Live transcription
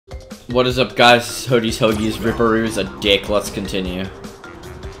What is up, guys? HogeezHoagies, Ripperoo's a dick. Let's continue.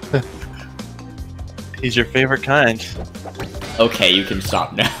 He's your favorite kind. Okay, you can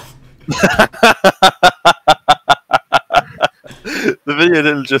stop now. The video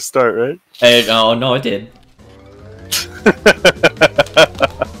didn't just start, right? Hey, oh, no, it did.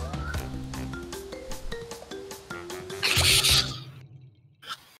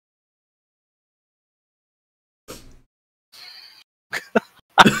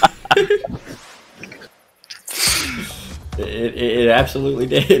 It absolutely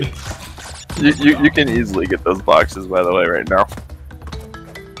did. You can easily get those boxes, by the way, right now.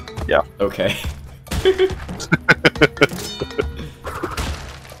 Yeah. Okay.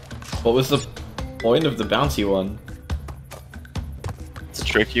 What was the point of the bouncy one? To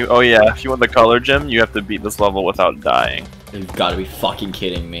trick you. Oh yeah, if you want the color gem, you have to beat this level without dying. You've got to be fucking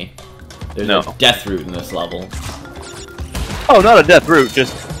kidding me. There's No. a death route in this level. Oh, not a death route,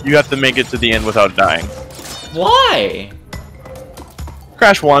 just you have to make it to the end without dying. Why?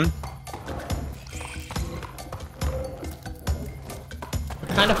 Crash 1. What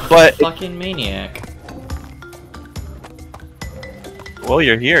kind of fucking maniac? Well,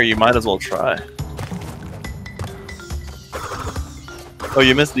 you're here, you might as well try. Oh,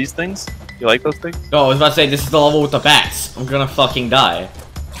 you missed these things? You like those things? No, I was about to say, this is the level with the bats. I'm gonna fucking die.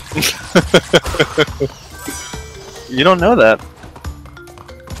 You don't know that.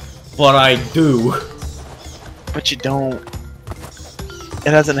 But I do. But you don't. It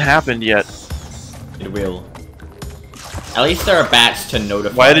hasn't happened yet. It will. At least there are bats to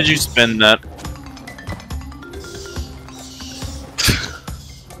notify. Why did you spin that?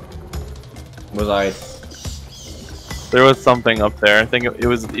 Was I? There was something up there. I think it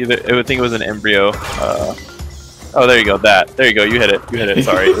was either. I think it was an embryo. Oh, there you go. There you go. You hit it. You hit it.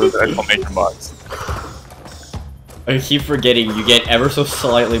 Sorry, it was an exclamation box. I keep forgetting you get ever so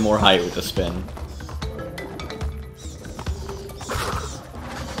slightly more height with the spin.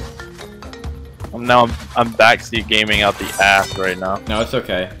 Now I'm backseat gaming out the ass right now. No, it's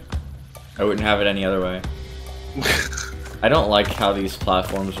okay. I wouldn't have it any other way. I don't like how these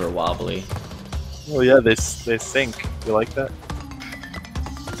platforms are wobbly. Oh yeah, they sink. You like that?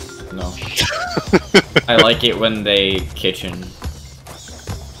 No. I like it when they kitchen.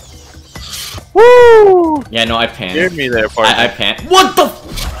 Woo! Yeah, no, I panicked. Scared me there, partner. I panicked. What the?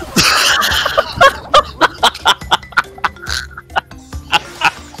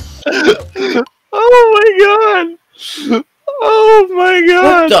 Oh my god! Oh my god!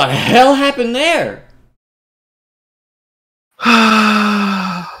 What the hell happened there?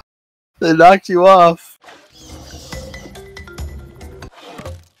 They knocked you off.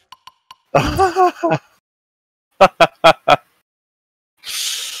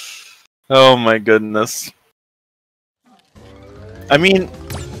 Oh my goodness. I mean,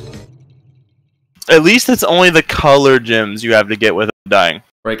 at least it's only the color gems you have to get without dying.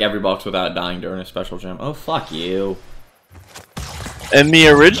 Break every box without dying during a special gem. Oh, fuck you. In the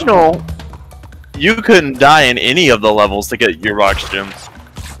original, you couldn't die in any of the levels to get your box gems.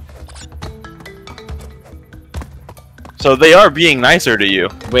 So they are being nicer to you.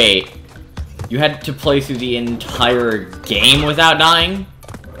 Wait. You had to play through the entire game without dying?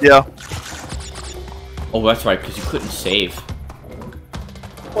 Yeah. Oh, that's right, because you couldn't save.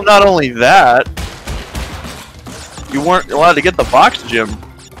 Well, not only that, you weren't allowed to get the box gem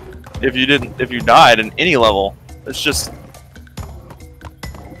if you died in any level. It's just.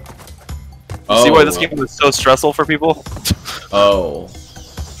 Oh. See why this game was so stressful for people? Oh.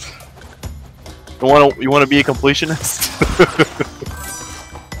 You wanna be a completionist?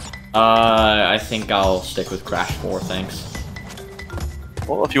 I think I'll stick with Crash 4, thanks.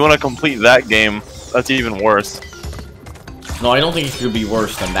 Well, if you want to complete that game, that's even worse. No, I don't think it could be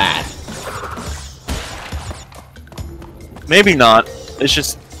worse than that. Maybe not. It's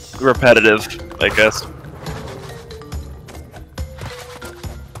just repetitive, I guess.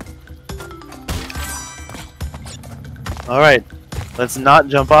 Alright, let's not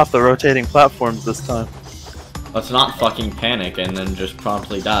jump off the rotating platforms this time. Let's not fucking panic and then just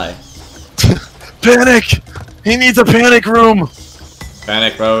promptly die. Panic! He needs a panic room!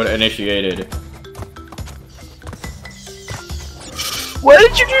 Panic mode initiated. Why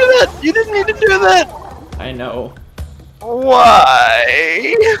did you do that? You didn't need to do that! I know.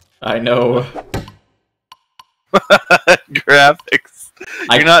 Why? I know. Graphics.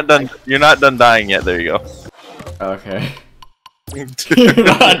 You're not done dying yet, there you go. Okay. You're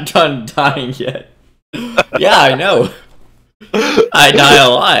not done dying yet. Yeah, I know. I die a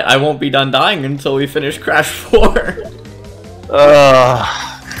lot. I won't be done dying until we finish Crash 4.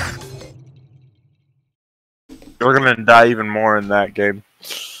 We're gonna die even more in that game.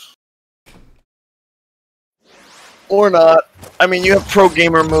 Or not. I mean, you have pro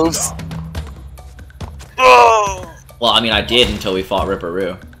gamer moves. Oh! Well, I mean, I did until we fought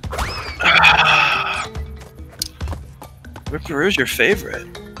Ripperoo. Ripperoo's your favorite.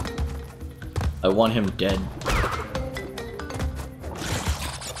 I want him dead.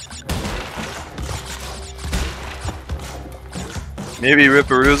 Maybe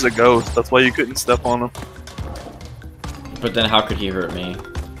Ripperoo's a ghost. That's why you couldn't step on him. But then how could he hurt me?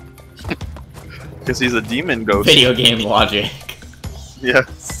 Because he's a demon ghost. Video game logic.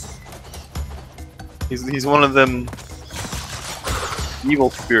 Yes. He's one of them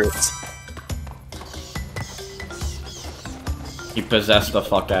evil spirits. He possessed the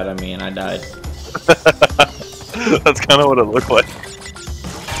fuck out of me and I died. That's kind of what it looked like.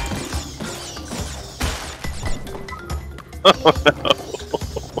 Oh no.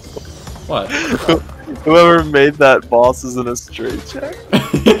 What? Whoever made that boss is in a straitjacket.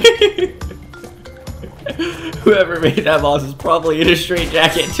 Whoever made that boss is probably in a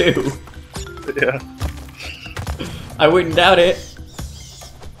straitjacket too. Yeah. I wouldn't doubt it.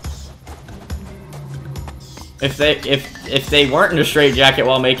 If they weren't in a straitjacket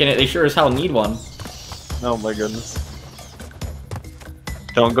while making it, they sure as hell need one. Oh my goodness.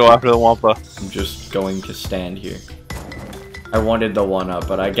 Don't go after the Wampa. I'm just going to stand here. I wanted the 1-up,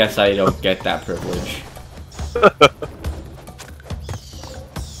 but I guess I don't get that privilege.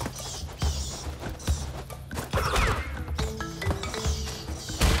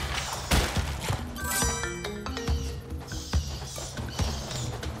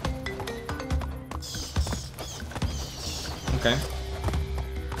 Okay.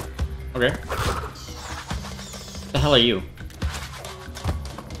 Okay. The hell are you?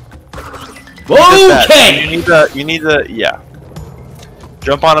 Okay! You need the, yeah.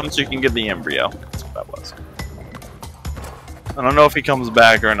 Jump on him so you can get the embryo. That's what that was. I don't know if he comes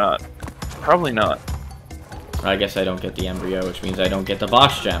back or not. Probably not. I guess I don't get the embryo, which means I don't get the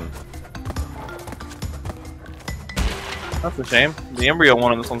boss gem. That's a shame. The embryo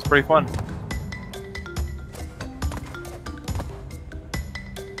one on this one's pretty fun.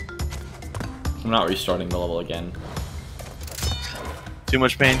 I'm not restarting the level again. Too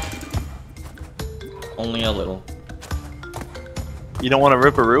much pain? Only a little. You don't want to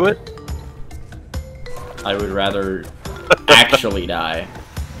Ripperoo it? I would rather actually die.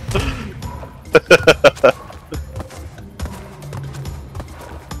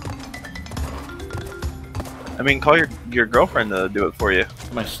 I mean, call your girlfriend to do it for you.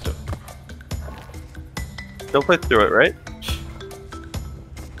 My st She'll play through it, right?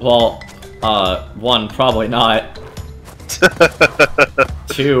 Well, 1, probably not.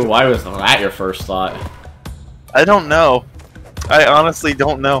 2, why was that your first thought? I don't know. I honestly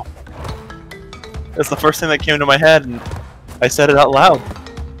don't know. It's the first thing that came to my head, and I said it out loud.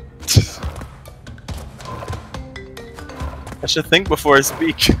 I should think before I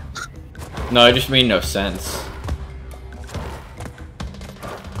speak. No, it just made no sense.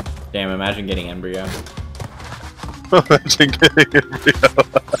 Damn, imagine getting embryo. Imagine getting embryo.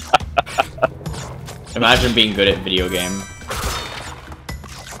 Imagine being good at video game.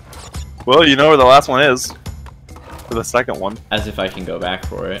 Well, you know where the last one is. For the second one. As if I can go back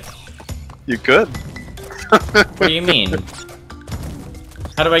for it. You could. What do you mean?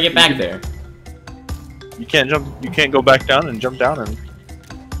 How do I get back there? You can't jump. You can't go back down and jump down and.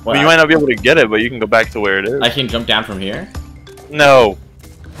 Well, you might not be able to get it, but you can go back to where it is. I can jump down from here? No.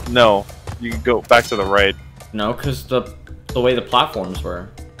 No. You can go back to the right. No, because the way the platforms were.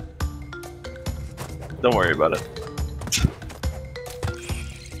 Don't worry about it.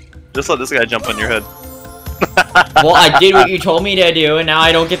 Just let this guy jump on your head. Well, I did what you told me to do, and now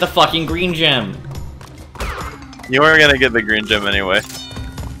I don't get the fucking green gem. You weren't gonna get the green gem anyway.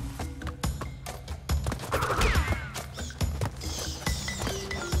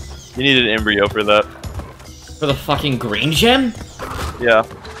 You needed an embryo for that. For the fucking green gem? Yeah.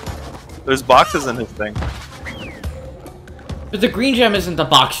 There's boxes in his thing. But the green gem isn't the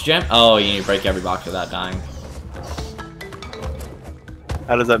box gem. Oh, you need to break every box without dying.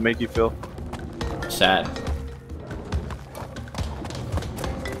 How does that make you feel? Sad.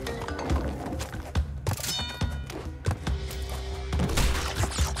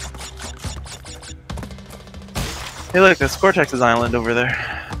 Hey look, there's Cortex's island over there.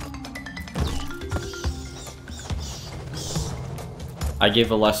 I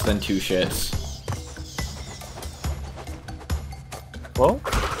give a less than 2 shits. Well?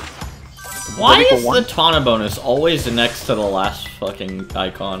 Why is the Tana bonus always next to the last fucking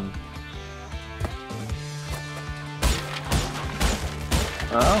icon?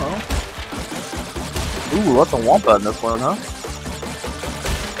 I don't know. Ooh, lots of Wampa in this one, huh?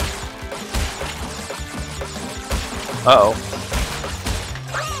 Uh-oh.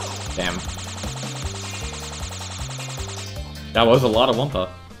 Damn. That was a lot of Wumpa.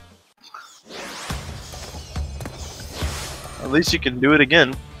 At least you can do it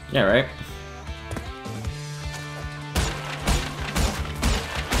again. Yeah, right?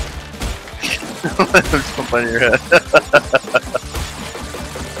 Jump on your head.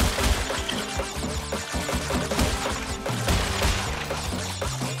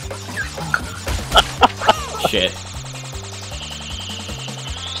 Shit.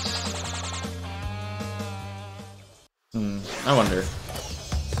 I wonder.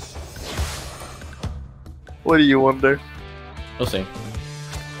 What do you wonder? We'll see. You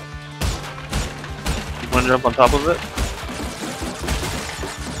want to jump on top of it?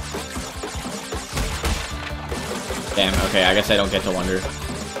 Damn, okay, I guess I don't get to wonder.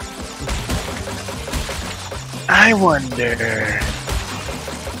 I wonder.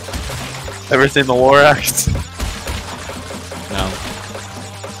 Ever seen the Lorax? No.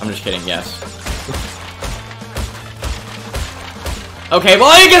 I'm just kidding, yes. Okay,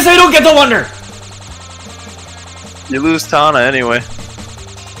 well I guess I don't get to wonder! You lose Tana anyway.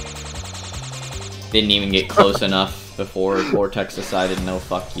 Didn't even get close enough before Vortex decided no,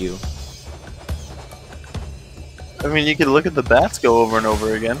 fuck you. I mean, you could look at the bats go over and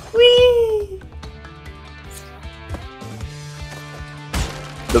over again. Whee!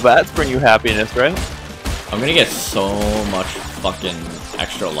 The bats bring you happiness, right? I'm gonna get so much fucking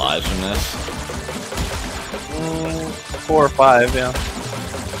extra lives from this. 4 or 5, yeah.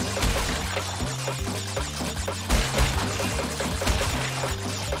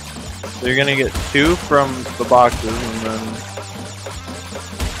 So you're gonna get 2 from the boxes, and then...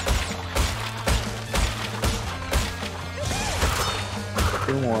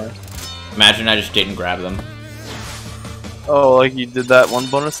 more. Imagine I just didn't grab them. Oh, like you did that one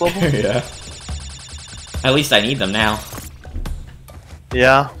bonus level? Yeah. At least I need them now.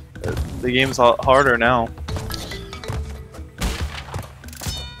 Yeah. The game's harder now.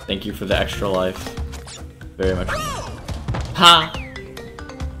 Thank you for the extra life. Very much. Ha!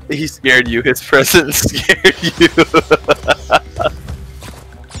 He scared you. His presence scared you.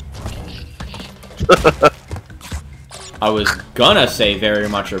 I was gonna say very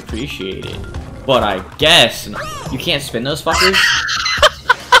much appreciated, but I guess you can't spin those fuckers?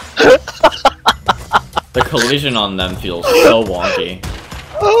 The collision on them feels so wonky.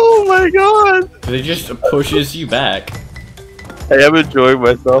 Oh my god! It just pushes you back. Hey, I'm enjoying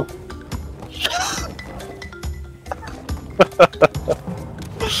myself.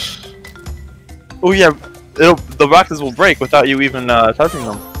 Oh yeah, the boxes will break without you even touching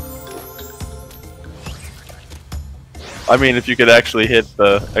them. I mean, if you could actually hit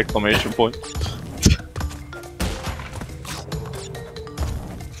the exclamation point.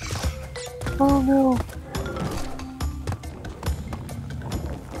 Oh no.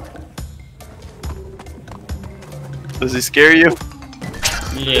 Does he scare you?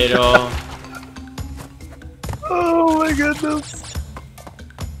 Little. Oh my goodness.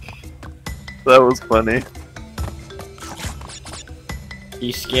 That was funny.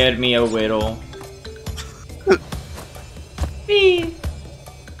 He scared me a little. Hey,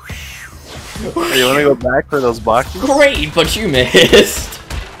 you wanna go back for those boxes? Great, but you missed.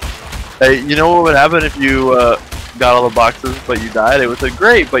 Hey, you know what would happen if you got all the boxes but you died? It would say,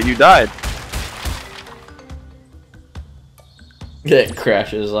 great, but you died. It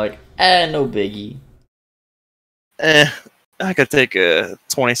crashes like, no biggie. I could take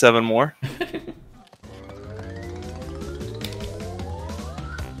 27 more.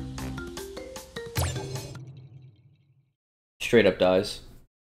 Straight up dies.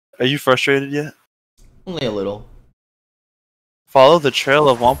 Are you frustrated yet? Only a little. Follow the trail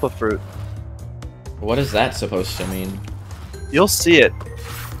of Wampa fruit. What is that supposed to mean? You'll see it.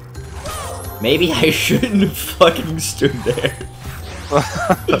 Maybe I shouldn't have fucking stood there.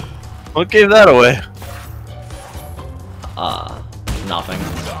 What gave that away? Nothing.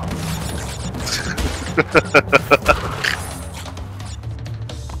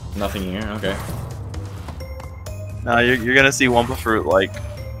 Nothing here, okay. Now you're gonna see Wumpa fruit like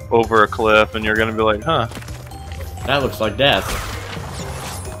over a cliff, and you're gonna be like, huh? That looks like death.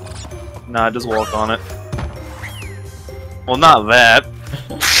 Nah, just walk on it. Well, not that.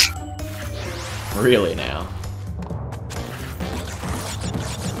 Really now.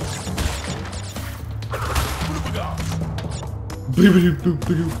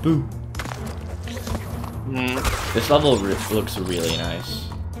 This level looks really nice.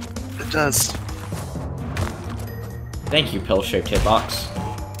 It does. Thank you, pill-shaped hitbox.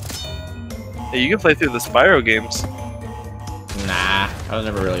 Hey, you can play through the Spyro games. Nah, I was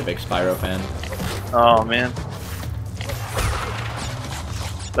never really a big Spyro fan. Oh man.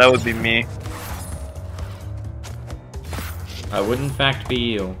 That would be me. I would in fact be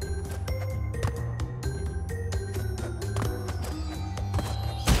you.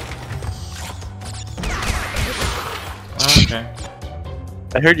 Okay.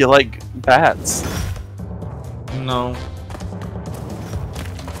 I heard you like bats. No.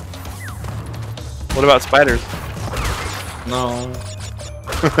 What about spiders? No.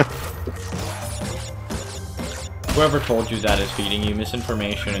 Whoever told you that is feeding you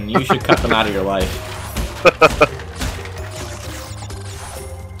misinformation, and you should cut them out of your life.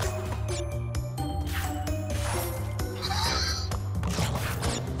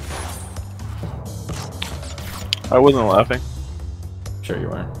 I wasn't laughing. Sure you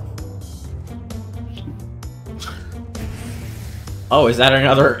weren't. Oh, is that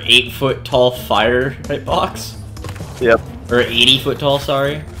another 8-foot tall fire hitbox? Yep. Or 80-foot tall,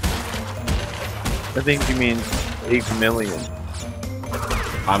 sorry? I think you mean 8 million.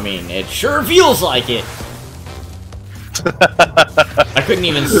 I mean, it sure feels like it! I couldn't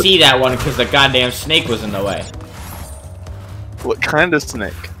even see that one because the goddamn snake was in the way. What kind of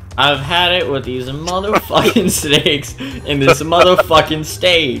snake? I've had it with these motherfucking snakes in this motherfucking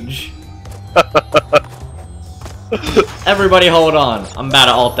stage. Everybody hold on. I'm about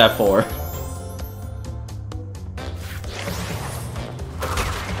to alt F4.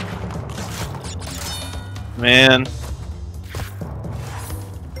 Man.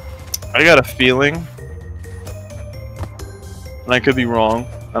 I got a feeling, and I could be wrong,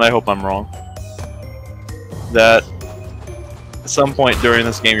 and I hope I'm wrong, that at some point during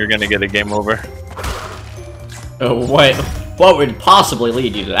this game you're gonna get a game over. What would possibly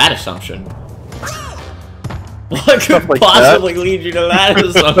lead you to that assumption? What could like possibly lead you to that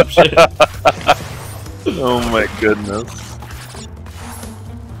assumption? Oh my goodness.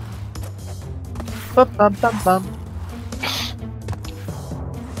 Bum, bum, bum, bum.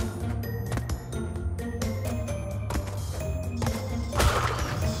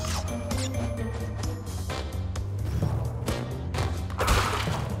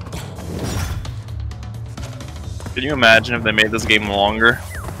 Can you imagine if they made this game longer?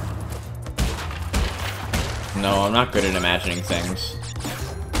 No, I'm not good at imagining things.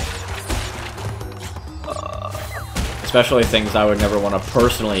 Especially things I would never want to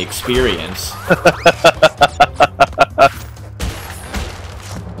personally experience.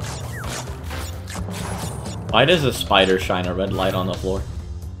 Why does a spider shine a red light on the floor?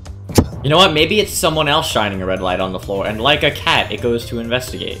 You know what? Maybe it's someone else shining a red light on the floor, and like a cat, it goes to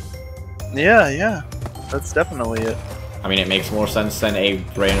investigate. Yeah. That's definitely it. I mean, it makes more sense than a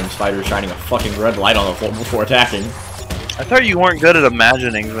random spider shining a fucking red light on the floor before attacking. I thought you weren't good at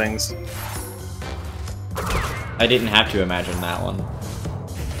imagining things. I didn't have to imagine that one.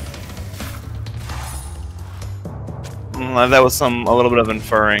 That was a little bit of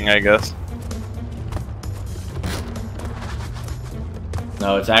inferring, I guess.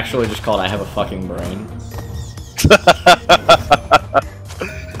 No, it's actually just called I have a fucking brain.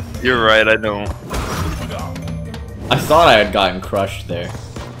 You're right, I don't. I thought I had gotten crushed there.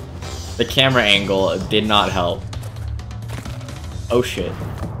 The camera angle did not help. Oh shit.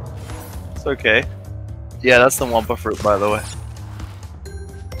 It's okay. Yeah, that's the Wumpa fruit, by the way.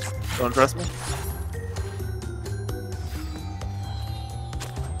 Don't trust me?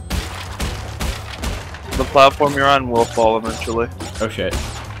 The platform you're on will fall eventually. Oh shit.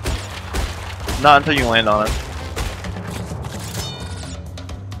 Not until you land on it.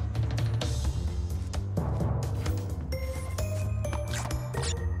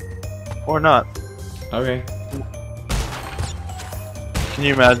 Or not. Okay. Can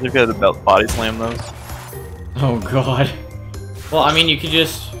you imagine if you had to body slam those? Oh god. Well, I mean, you could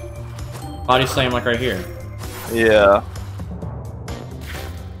just body slam like right here. Yeah.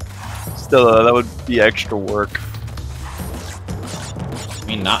 Still, that would be extra work. I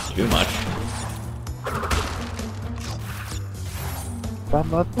mean, not too much.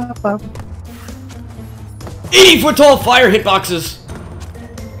 80-foot tall fire hitboxes!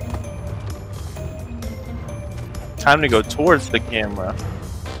 Time to go towards the camera.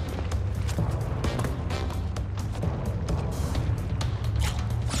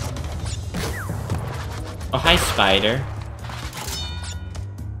 Oh, hi, spider.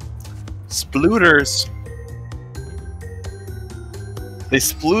 Splooters. They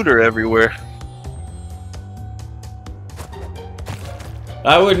splooter everywhere.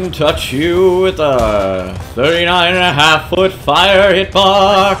 I wouldn't touch you with a 39.5-foot fire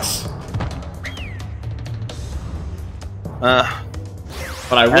hitbox.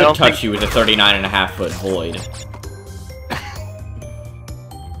 But I would touch you with a 39.5-foot void.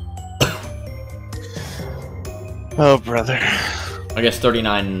 Oh, brother. I guess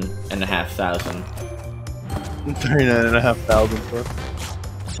 39,500. 39,500 for.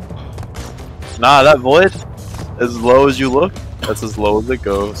 Nah, that void, as low as you look, that's as low as it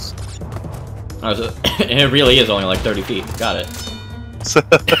goes. Oh, so it really is only like 30 feet. Got it.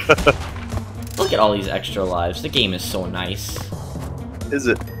 Look at all these extra lives. The game is so nice. Is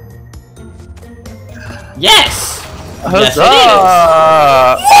it? Yes!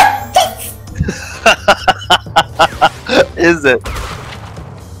 Huzzah! Yes, it is! Is it?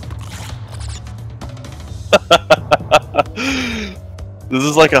 This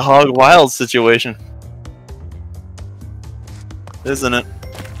is like a Hog Wild situation. Isn't it? I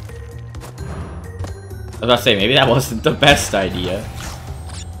was about to say, maybe that wasn't the best idea.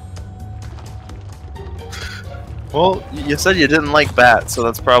 Well, you said you didn't like bats, so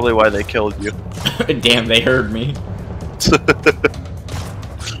that's probably why they killed you. Damn, they heard me.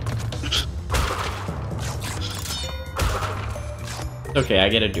 Okay, I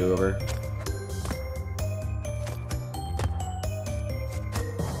get a do-over.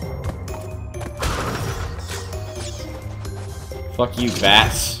 Fuck you,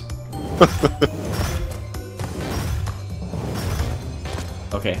 bats.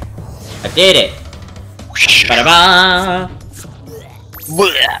 Okay. I did it! Ba-da-ba!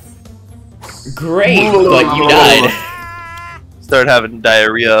 Great, but you died. Start having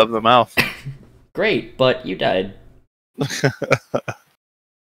diarrhea of the mouth. Great, but you died.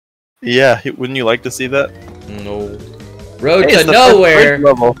 Yeah, wouldn't you like to see that? No. Road Hey, to it's the nowhere! first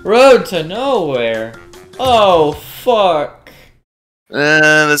level. Road to nowhere! Oh, fuck.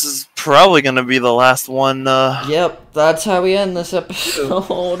 And this is probably gonna be the last one, Yep, that's how we end this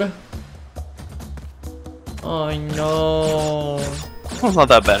episode. Oh no. It's not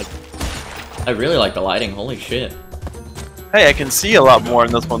that bad. I really like the lighting, holy shit. Hey, I can see a lot more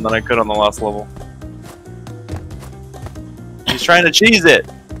in this one than I could on the last level. He's trying to cheese it!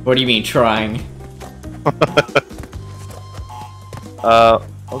 What do you mean, trying?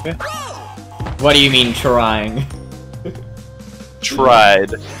 Okay. What do you mean, trying?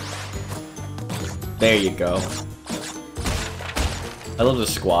 Tried. There you go. I love the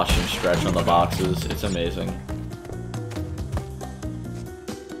squash and stretch on the boxes, it's amazing.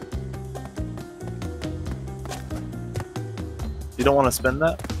 You don't want to spend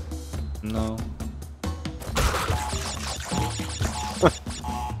that? No.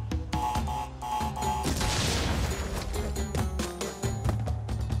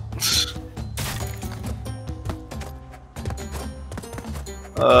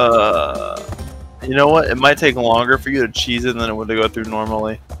 You know what? It might take longer for you to cheese it than it would to go through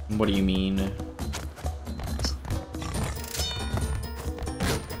normally. What do you mean?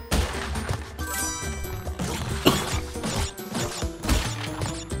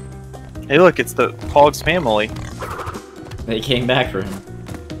 Hey look, it's the Hog's family. They came back for him.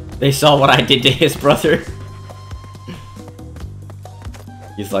 They saw what I did to his brother.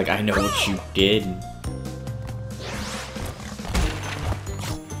 He's like, I know what you did.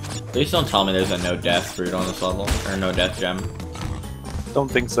 Please don't tell me there's a no death fruit on this level, or no death gem.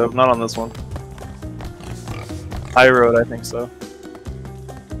 Don't think so. Not on this one. High Road, I think so.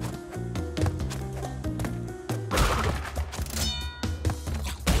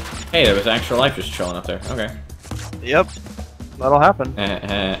 Hey, there was extra life just chilling up there. Okay. Yep. That'll happen.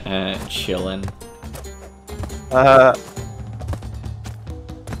 Chilling.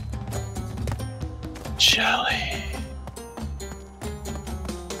 Jelly.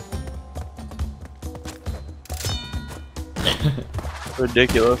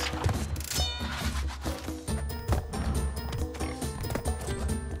 Ridiculous.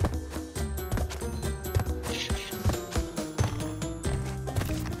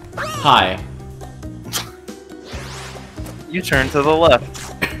 Hi. You turn to the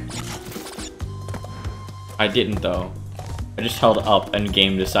left. I didn't though. I just held up and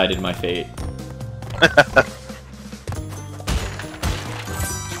game decided my fate.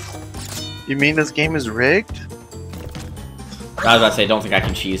 You mean this game is rigged? I was about to say, don't think I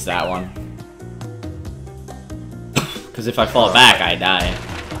can cheese that one. Because if I fall back, I die.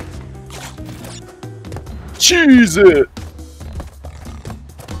 Cheese it!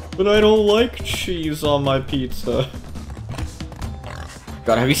 But I don't like cheese on my pizza.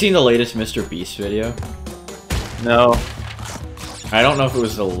 God, have you seen the latest Mr. Beast video? No. I don't know if it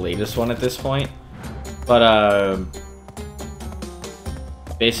was the latest one at this point, but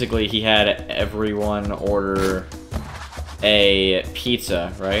basically he had everyone order a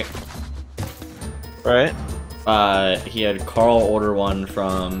pizza, right? Right. He had Carl order one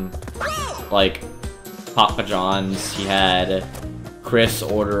from, like, Papa John's. He had Chris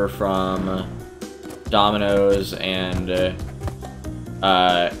order from Domino's, and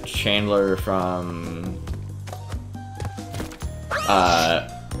Chandler from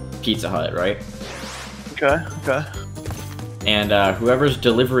Pizza Hut, right? Okay, okay. And whoever's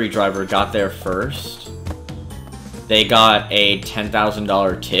delivery driver got there first, they got a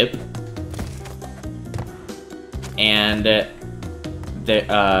 $10,000 tip. And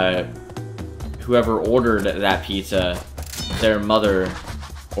whoever ordered that pizza, their mother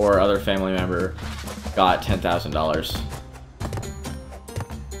or other family member got $10,000.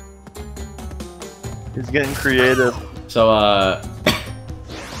 He's getting creative. So,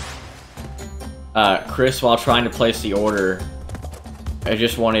 Chris, while trying to place the order, I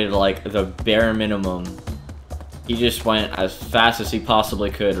just wanted, like, the bare minimum. He just went as fast as he possibly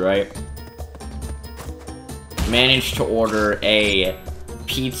could, right? Managed to order a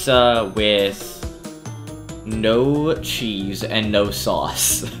pizza with no cheese and no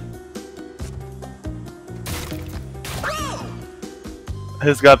sauce.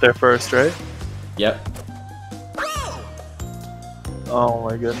 His got there first, right? Yep. Oh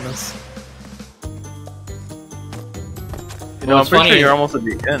my goodness. You know, I'm pretty sure you're almost at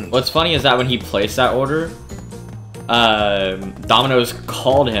the end. What's funny is that when he placed that order, Domino's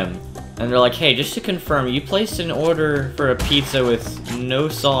called him, and they're like, hey, just to confirm, you placed an order for a pizza with no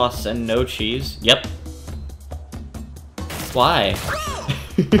sauce and no cheese? Yep. Why?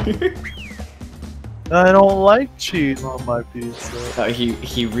 I don't like cheese on my pizza.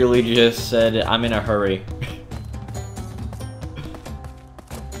 He really just said, I'm in a hurry.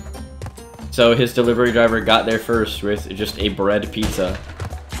 So his delivery driver got there first with just a bread pizza.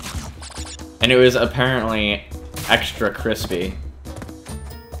 And it was apparently extra crispy.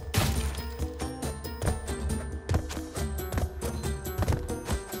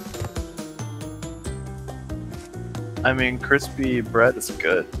 I mean, crispy bread is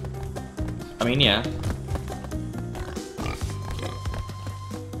good. I mean, yeah.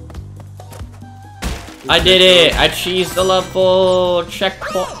 I did it! I cheesed the level!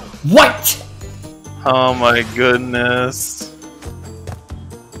 Checkpoint! What?! Oh my goodness.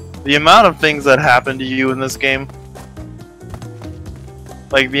 The amount of things that happen to you in this game.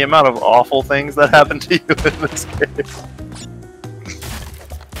 Like, the amount of awful things that happen to you in this game.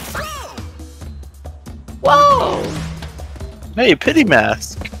 Whoa! Hey, pity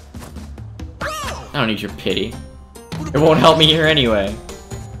mask. I don't need your pity. It won't help me here anyway.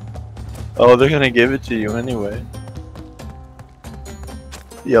 Oh, they're gonna give it to you anyway.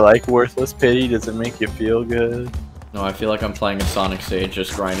 You like worthless pity? Does it make you feel good? No, I feel like I'm playing a Sonic stage,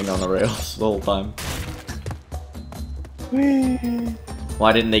 just grinding on the rails the whole time. Whee.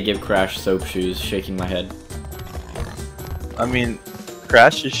 Why didn't they give Crash soap shoes? Shaking my head. I mean,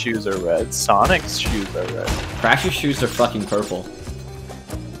 Crash's shoes are red. Sonic's shoes are red. Crash's shoes are fucking purple.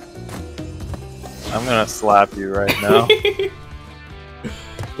 I'm gonna slap you right now.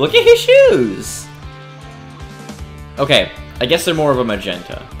 Look at his shoes! Okay, I guess they're more of a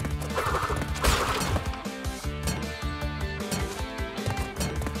magenta.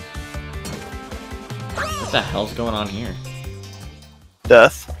 What the hell's going on here?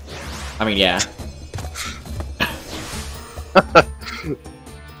 Death. I mean, yeah.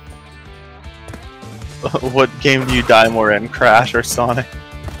 What game do you die more in, Crash or Sonic?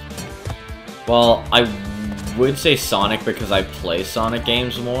 Well, I would say Sonic because I play Sonic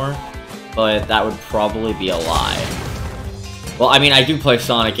games more, but that would probably be a lie. Well, I mean, I do play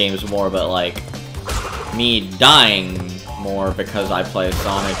Sonic games more, but, like, me dying more because I play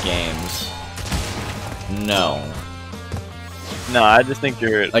Sonic games, no. No, I just think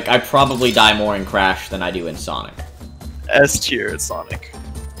you're... Like, I probably die more in Crash than I do in Sonic. S tier at Sonic.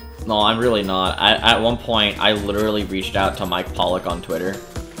 No, I'm really not. At one point, I literally reached out to Mike Pollock on Twitter,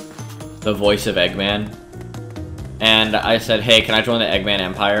 the voice of Eggman, and I said, hey, can I join the Eggman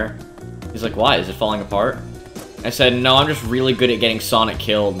Empire? He's like, why? Is it falling apart? I said, no, I'm just really good at getting Sonic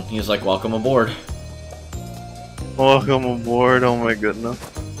killed. He was like, welcome aboard. Welcome aboard, oh my goodness.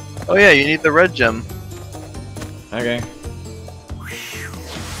 Oh yeah, you need the red gem. Okay.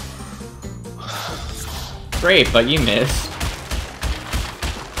 Great, but you missed.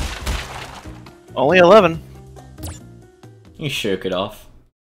 Only 11. You shook it off.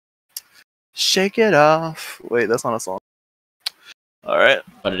 Shake it off. Wait, that's not a song. Alright.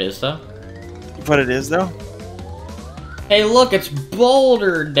 But it is, though? But it is, though? Hey, look, it's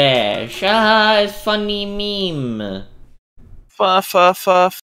Boulder Dash. Ah, it's funny meme. Fa fa fa